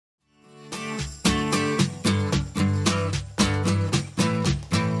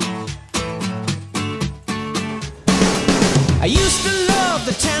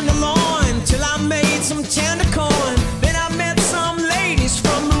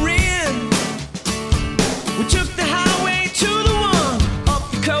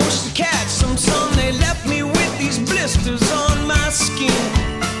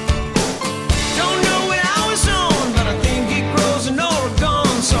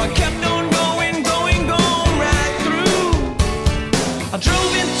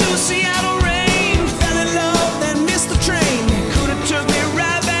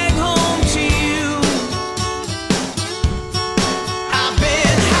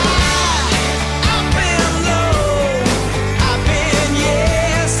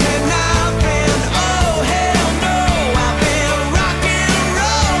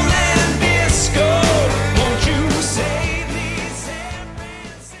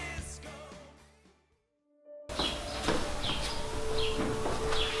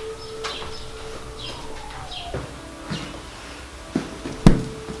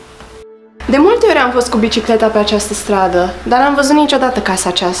am fost cu bicicleta pe această stradă, dar n-am văzut niciodată casa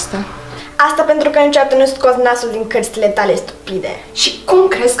aceasta. Asta pentru că niciodată nu scos nasul din cărțile tale stupide. Și cum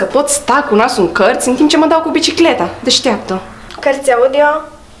crezi că pot sta cu nasul în cărți în timp ce mă dau cu bicicleta? Deșteaptă. Cărți audio?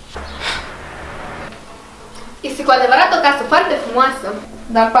 Este cu adevărat o casă foarte frumoasă.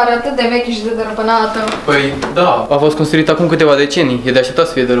 Dar pare atât de veche și de dărăpânată. Păi, da, a fost construită acum câteva decenii. E de așteptat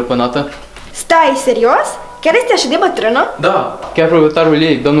să fie dărăpânată. Stai, serios? Chiar este așa de bătrână? Da, chiar proprietarul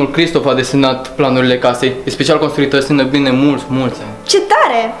ei, domnul Christoph, a desenat planurile casei. E special construită, țină bine mulți ani. Ce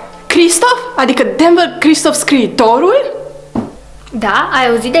tare! Christoph? Adică Denver Christoph scriitorul? Da, ai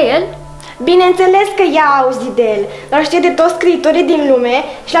auzit de el? Bineînțeles că ea a auzit de el, dar știe de toți scriitorii din lume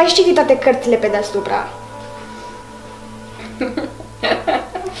și l-a citit toate cărțile pe deasupra.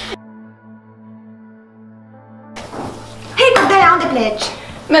 Hei, Cordelia, unde pleci?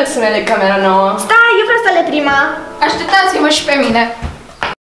 Merg să ne leg camera nouă. Stai, eu vreau să le prima. Așteptați-mă și pe mine.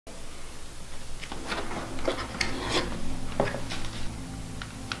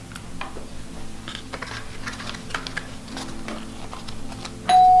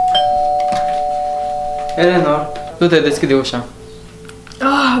 Eleanor, du-te, deschide ușa.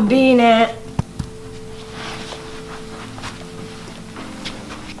 Oh, bine.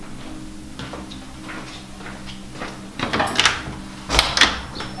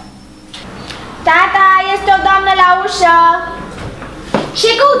 Tata, este o doamnă la ușă. Ce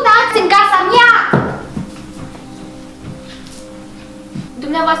căutați în casa mea?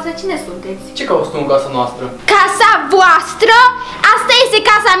 Dumneavoastră cine sunteți? Ce cauți tu în casa noastră? Casa voastră? Asta este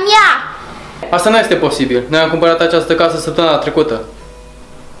casa mea! Asta nu este posibil. Noi am cumpărat această casă săptămâna trecută.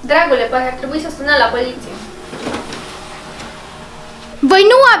 Dragule, poate ar trebui să sunăm la poliție. Voi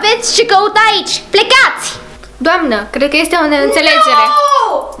nu aveți ce căuta aici! Plecați! Doamnă, cred că este o neînțelegere. Nu!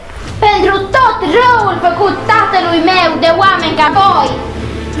 Pentru tot răul făcut tatălui meu de oameni ca voi,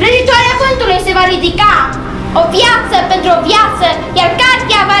 vrăjitoarea vântului se va ridica. O viață pentru o viață, iar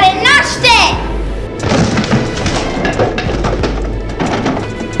cartea va renaște!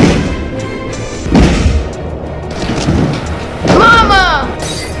 Mamă!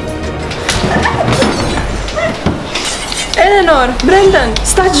 Eleanor, Brandon,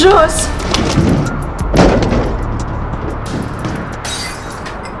 stați jos!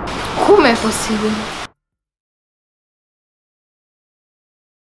 Cum e posibil?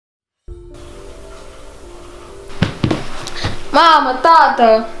 Mamă,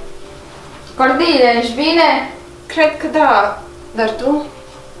 tată! Cordile, ești bine? Cred că da, dar tu?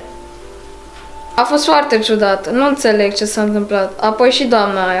 A fost foarte ciudat, nu înțeleg ce s-a întâmplat. Apoi și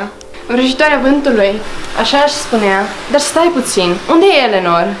doamna aia. Vrăjitoarea vântului, așa își spunea. Dar stai puțin, unde e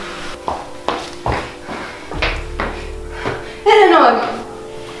Eleanor? Eleanor!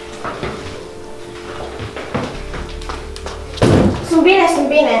 Sunt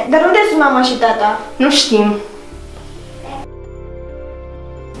bine, dar unde sunt mama și tata? Nu știm.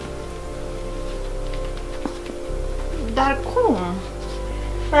 Dar cum?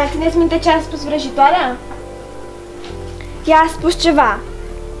 Mai țineți minte ce a spus vrăjitoarea? Ea a spus ceva,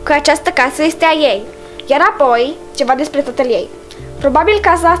 că această casă este a ei, iar apoi ceva despre tatăl ei. Probabil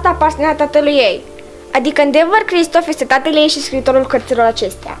casa asta aparținea tatălui ei, adică Denver Christoph este tatăl ei și scriitorul cărților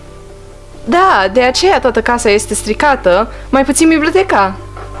acestea. Da, de aceea toată casa este stricată, mai puțin biblioteca.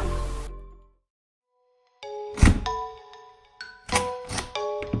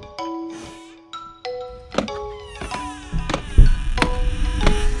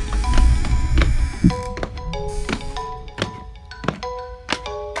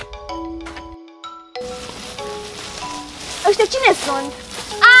 Ăștia cine sunt?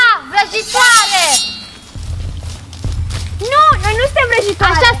 Vrăjitoare! Nu, noi nu suntem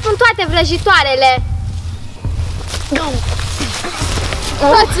vrăjitoare! Așa spun toate vrăjitoarele!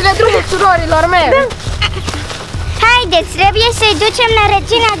 Dați-le drumul surorilor mele! Haideți, trebuie să-i ducem la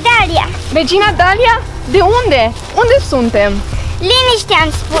Regina Dalia. Regina Dalia? De unde? Unde suntem? Liniște,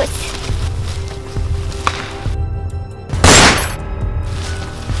 am spus.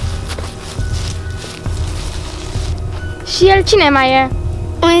 Și el cine mai e?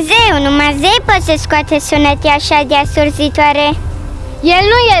 Un zeu, numai zei pot să scoate sunete așa de asurzitoare. El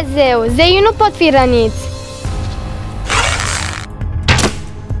nu e zeu, zeii nu pot fi răniți.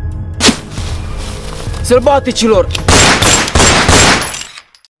 Sălbaticilor!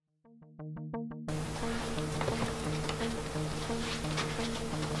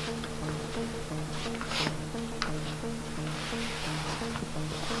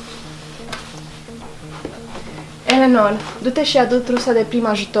 Eleanor, du-te și adu trusa de prim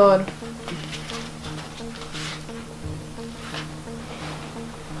ajutor.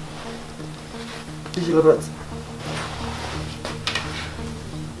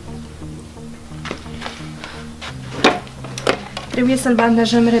 trebuie să-l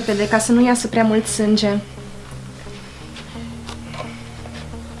bandajăm repede ca să nu iasă prea mult sânge.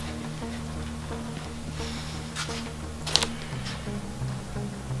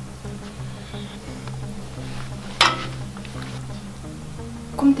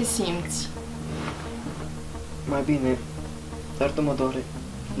 Cum te simți? Mai bine, dar tu mă doare.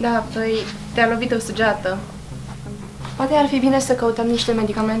 Da, păi te-a lovit o săgeată. Poate ar fi bine să căutăm niște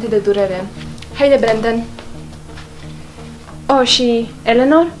medicamente de durere. Haide, Brandon! Oh, și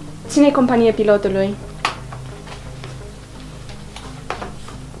Eleanor? Ține-i companie pilotului.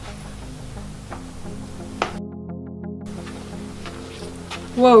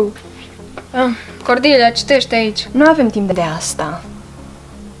 Wow! Cordelia, citește aici. Nu avem timp de asta.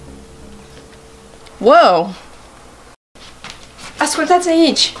 Wow! Ascultați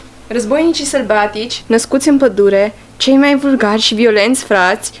aici! Războinicii sălbatici, născuți în pădure, cei mai vulgari și violenți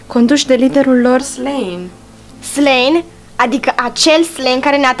frați, conduși de liderul lor, Slain. Slain? Adică acel Slain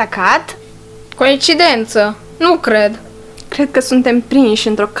care ne-a atacat? Coincidență? Nu cred. Cred că suntem prinși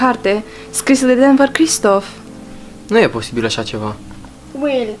într-o carte scrisă de Denver Christoph. Nu e posibil așa ceva.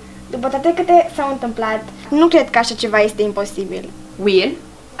 Will, după toate câte s-au întâmplat, nu cred că așa ceva este imposibil. Will?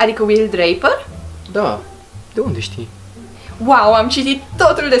 Adică Will Draper? Da. De unde știi? Wow, am citit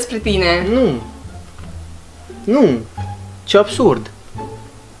totul despre tine! Nu. Nu. Ce absurd.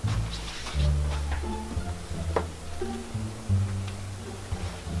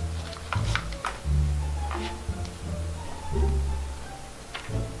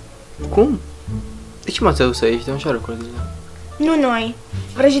 Cum? De ce m-ați adus aici? De unde are Cordelia? Nu noi,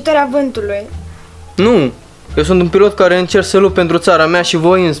 vrăjitoarea vântului. Nu! Eu sunt un pilot care încerc să lupt pentru țara mea și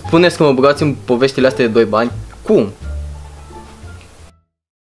voi îmi spuneți că mă băgați în poveștile astea de 2 bani? Cum?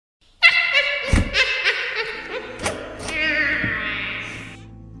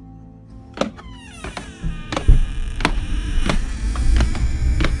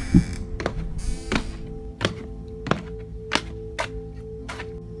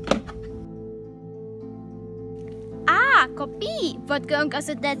 Copii, văd că încă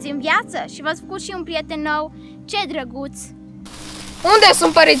sunteți în viață și v-ați făcut și un prieten nou. Ce drăguț! Unde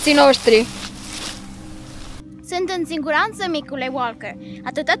sunt părinții noștri? Sunt în siguranță, micule Walker,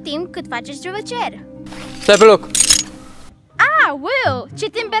 atâta timp cât faceți ce vă cer. Stai pe loc! Will, ce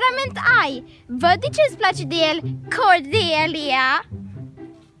temperament ai! Văd de ce îți place de el, Cordelia!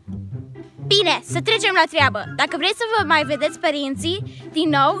 Bine, să trecem la treabă. Dacă vreți să vă mai vedeți părinții din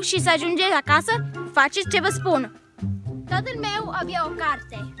nou și să ajungeți acasă, faceți ce vă spun. Tatăl meu avea o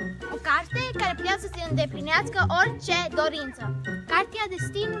carte. O carte care putea să se îndeplinească orice dorință. Cartea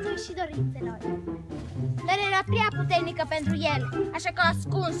destinului și dorințelor. Dar era prea puternică pentru el, așa că a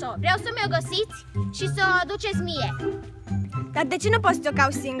ascuns-o. Vreau să mi-o găsiți și să o aduceți mie. Dar de ce nu poți să o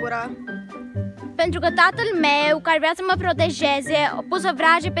cauți singură? Pentru că tatăl meu, care vrea să mă protejeze, a pus o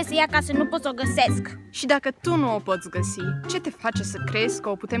vrage peste ea ca să nu pot să o găsesc. Și dacă tu nu o poți găsi, ce te face să crezi că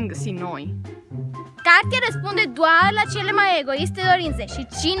o putem găsi noi? Cartea răspunde doar la cele mai egoiste dorințe. Și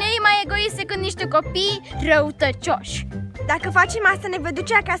cine e mai egoist decât niște copii răutăcioși? Dacă facem asta, ne vei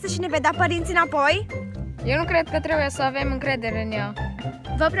duce acasă și ne vei da părinții înapoi? Eu nu cred că trebuie să avem încredere în ea.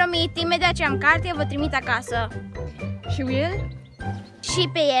 Vă promit, imediat ce am cartea, vă trimit acasă. Și Will? Și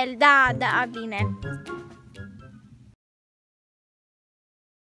pe el, da, bine.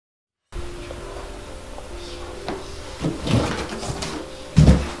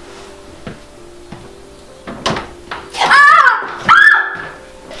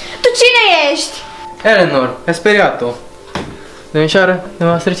 Tu cine ești? Eleanor, ai speriat-o. Domnișoară,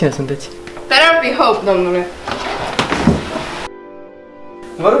 dumneavoastră cine sunteți? Therapy Hope, domnule.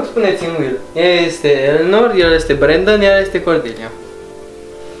 Vă rog, spuneți-mi Will. Ea este Eleanor, el este Brandon, ea este Cordelia.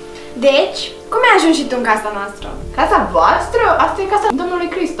 Deci, cum ai ajuns și tu în casa noastră? Casa voastră? Asta e casa domnului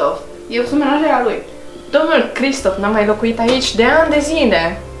Christoph. Eu sunt menajera lui. Domnul Christoph n-a mai locuit aici de ani de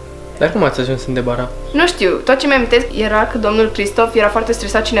zile. Dar cum ați ajuns în Debara? Nu știu, tot ce mi-amintesc era că domnul Christoph era foarte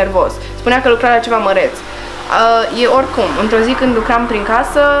stresat și nervos. Spunea că lucra la ceva măreț. Oricum, într-o zi când lucram prin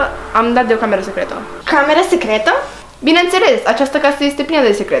casă, am dat de o cameră secretă. Cameră secretă? Bineînțeles, această casă este plină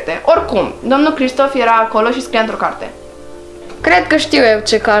de secrete. Oricum, domnul Christoph era acolo și scria într-o carte. Cred că știu eu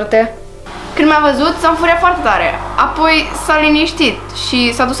ce carte. Când m-a văzut, s-a înfuriat foarte tare. Apoi s-a liniștit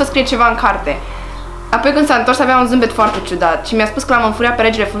și s-a dus să scrie ceva în carte. Apoi când s-a întors avea un zâmbet foarte ciudat și mi-a spus că l-am înfuriat pe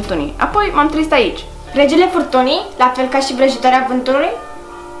regele furtunii. Apoi m-am trezit aici. Regele furtunii? La fel ca și vrăjitoarea vântului?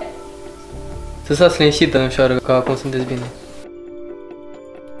 Să stați liniștită, domnișoară, că acum sunteți bine.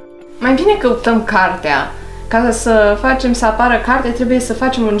 Mai bine căutăm cartea. Ca să facem să apară carte, trebuie să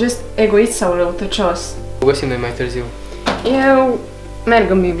facem un gest egoist sau răutăcios. O găsim noi mai târziu. Eu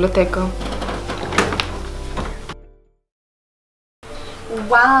merg în bibliotecă.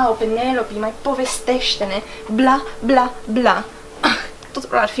 Wow, Penelope, mai povestește-ne. Bla, bla, bla.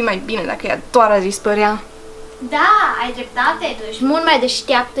 Totul ar fi mai bine dacă ea doar ar dispărea. Da, ai dreptate, tu ești mult mai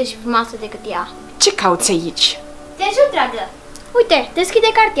deșteaptă și frumoasă decât ea. Ce cauți aici? Te ajut, dragă. Uite, deschide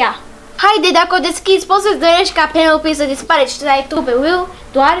cartea. Haide, dacă o deschizi, poți să-ți dorești ca Penelope să dispare și să ai tu pe Will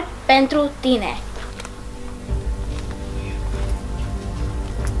doar pentru tine.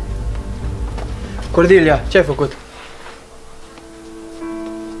 Cordelia, ce ai făcut?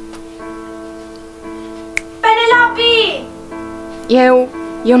 Penelope!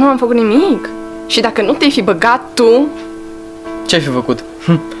 Eu nu am făcut nimic. Și dacă nu te-ai fi băgat tu... Ce ai fi făcut?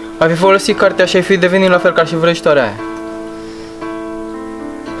 Ai fi folosit cartea și ai fi devenit la fel ca și vrăjitoarea aia.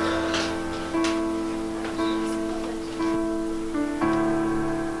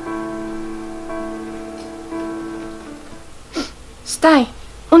 Stai,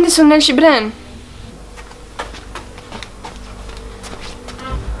 unde sunt Nel și Bren?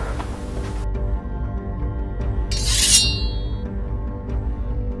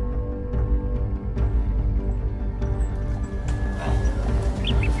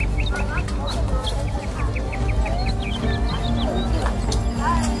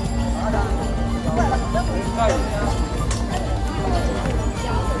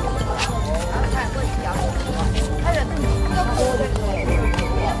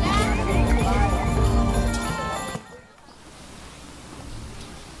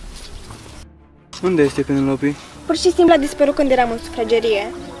 Unde este Penelope? Pur și simplu a dispărut când eram în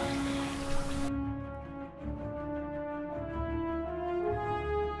sufragerie.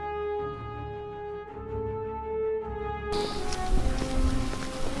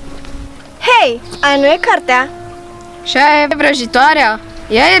 Hei, aia nu e cartea? Și aia e vrăjitoarea?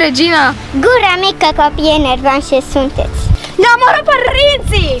 Ea e regina? Gura mică, copii enervanți sunteți. Ne-am omorât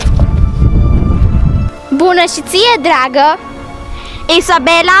părinții! Bună și ție, dragă!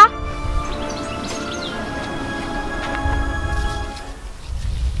 Isabela?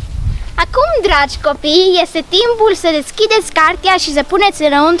 Acum, dragi copii, este timpul să deschideți cartea și să puneți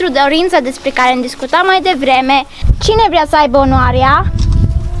înăuntru dorința despre care am discutat mai devreme. Cine vrea să aibă onoarea?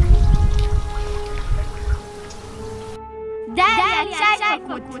 Daria, ce ai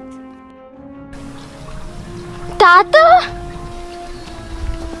făcut? Tată?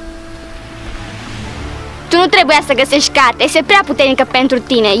 Tu nu trebuia să găsești cartea, este prea puternică pentru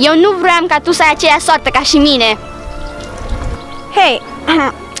tine. Eu nu vroiam ca tu să ai aceeași soartă ca și mine. Hei,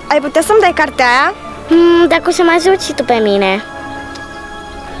 ai putea să-mi dai cartea aia? Dacă o să mă ajuți și tu pe mine.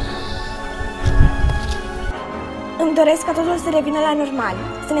 Îmi doresc ca totul să revină la normal.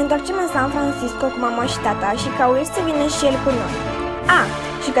 Să ne întoarcem în San Francisco cu mama și tata și ca Will să vină și el cu noi.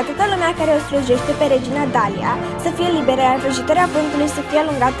 Și ca toată lumea care o slujește pe regina Dalia să fie liberă, iar vrăjitoarea vântului să fie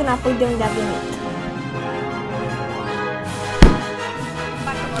alungată înapoi de unde a venit.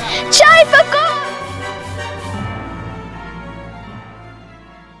 Ce ai făcut?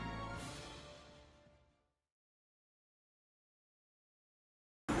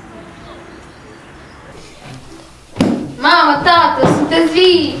 Mamă, tată, sunteți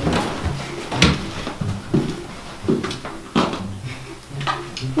vii!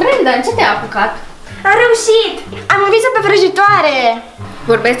 Brenda, ce te-a apucat? Am reușit! Am învins-o pe vrăjitoare!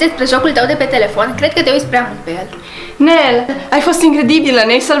 Vorbești despre jocul tău de pe telefon? Cred că te uiți prea mult pe el. Nel, ai fost incredibilă,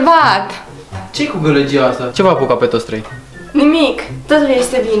 ne-ai salvat! Ce-i cu gălăgia asta? Ce v-a apucat pe toți trei? Nimic, totul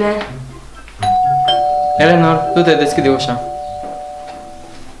este bine. Eleanor, du-te, deschide ușa.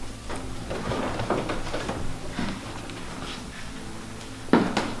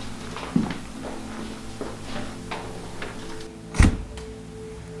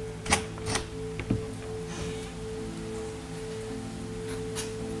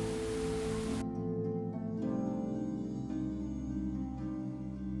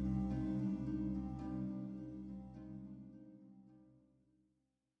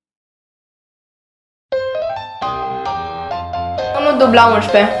 Dubla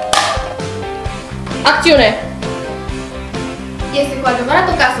 11. Acțiune! Este cu adevărat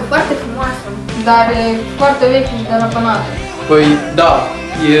o casă foarte frumoasă. Dar e foarte veche și dărăpânată. Păi, da,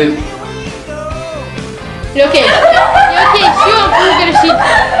 e... E ok. E ok, și eu am făcut greșit.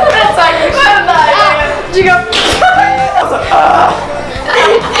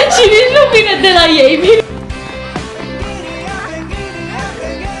 Și nici nu vine de la ei, vine.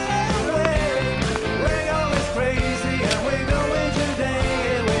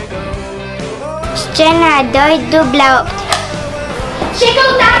 Scena 2, dubla 8. Ce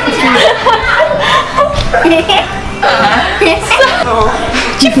căutați?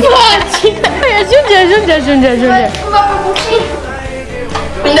 Ce faci? Ajunge. V-a prăbușit.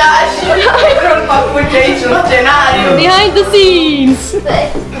 Da, și vreau papuci aici în scenariu. Behind the scenes!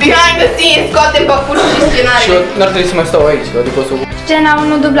 Behind the scenes, scoatem papuci și scenariu. Și eu n-ar trebui să mai stau aici, adică o să... Scena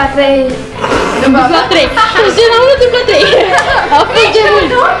 1, dubla 3. Dubla 3. Scena 1, dubla 3. A fost genul.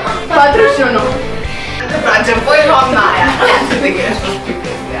 41. Îmi place, voi doamna aia. Atât de greu să spui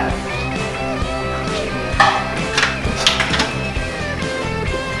chestia asta.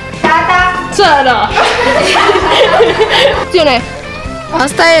 Tata! Țara! Acțiune!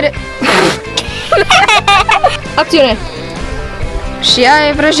 Asta e... Acțiune! Și aia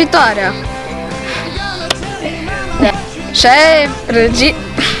e vrăjitoarea. Și aia e vrăji...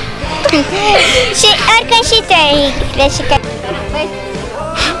 Și oricum și tu ai greșit.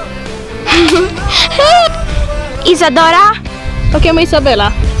 Isadora? O cheamă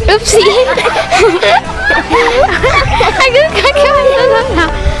Isabela. Upsi! Hai că cheamă Isadora.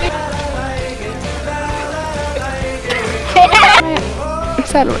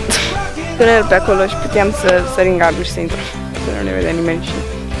 Salut! Tunel pe acolo și puteam să sărim gardul și să intru. Să nu ne vede nimeni și...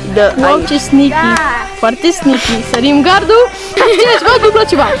 Dă Wow, aici. ce sneaky! Foarte sneaky. Sărim gardul. Cine ceva dupla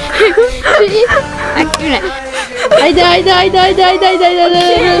ceva. Acțiune! Haide, haide, haide, haide, haide, haide, haide,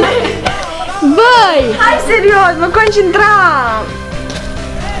 haide. Băi! Hai serios, mă concentram!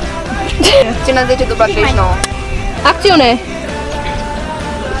 Scena 10 dupla 39. Acțiune!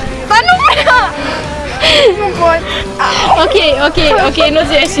 Ba nu mă! Nu pot! Ok,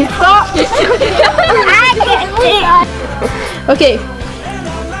 nu-ți ieși. Ok.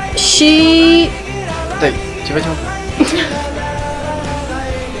 Și... Stai, ce facem?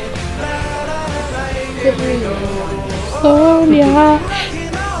 Sonia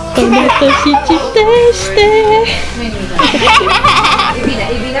Sonetă și citește.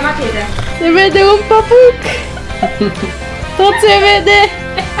 E bine, Matilde. Se vede un papuc. Tot se vede.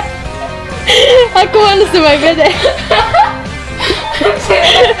 Acum nu se mai vede.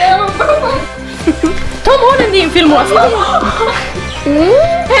 Tom Holland din filmul ăsta.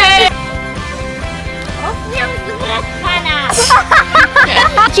 Mi-am zburat pana.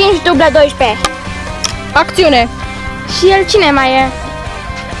 5 dubla 12. Acțiune. Și el cine mai e?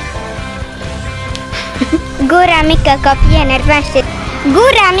 Gura mică, copii nervoase.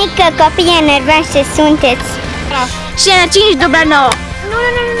 Gura mică, copii nervoase sunteți. Scena 5 dubla 9.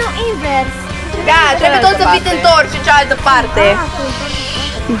 Nu, invers. Da, trebuie tot să fiți întorși în cealaltă parte.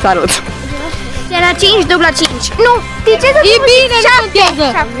 Salut. Scena 5 dubla 5. Nu, de ce E bine, nu contează.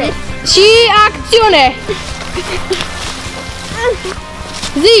 Și acțiune.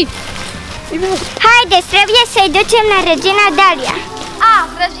 Zi. Haideți, trebuie să-i ducem la regina Dalia. A,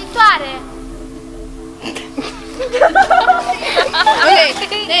 vrăjitoare! Ok,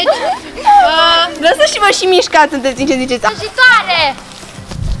 deci... Lăsați-vă și mișcați, sunteți din ce ziceți. Vrăjitoare!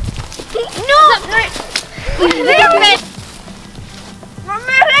 Nu! Repede!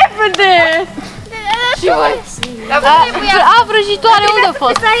 Mame, repede! A, vrăjitoare, unde a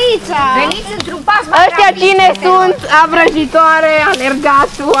fost? Aici! Veniți într-un pas mai Ăștia cine sunt? A vrăjitoare,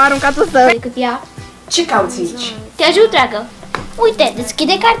 alergatul, aruncatul său. decât ea. Ce cauți aici? Te ajut, dragă. Uite,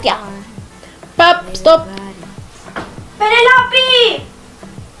 deschide cartea. Pap, stop. Penelope!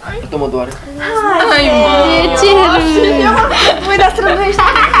 Cât mă doare. Hai, mă! De ce râzi? Voi dați străduiești.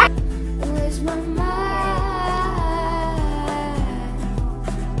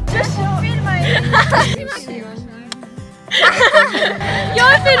 Eu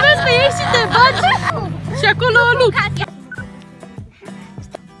îl filmez pe ei și te bagi și acolo nu.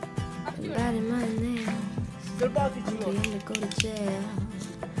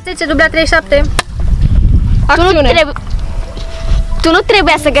 10 dubla 37. Acțiune. Tu nu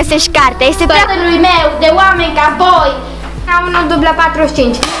trebuia să găsești cartea, este Tatălui meu, de oameni ca voi, ca 1 dubla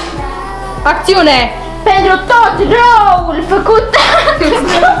 45. Acțiune. pentru tot răul făcut.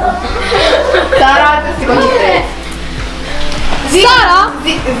 Sara, te concentrezi. Sara?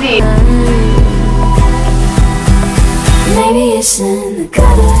 Zi. Maybe it's in the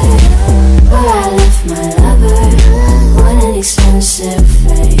gutter where I left my lover on an expensive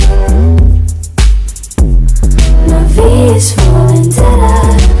fate. My V is falling dead.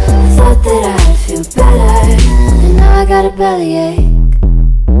 I thought that I'd feel better, and now I got a bellyache.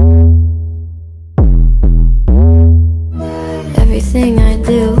 Everything I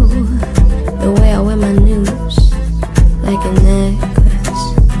do, the way I wear my news, like a necklace.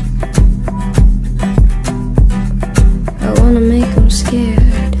 I wanna make them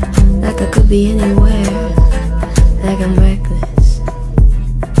scared, like I could be anywhere, like I'm reckless.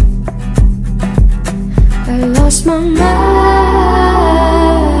 I lost my mind,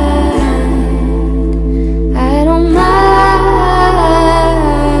 I don't mind.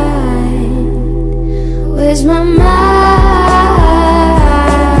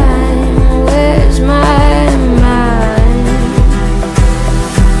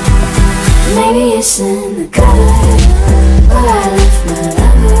 in the gutter where I left my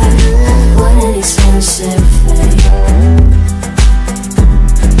lover. What an expensive thing.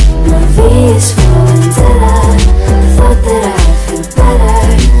 My V is for vendetta. I thought that I'd feel better,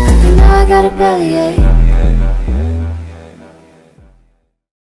 and now I got a bellyache.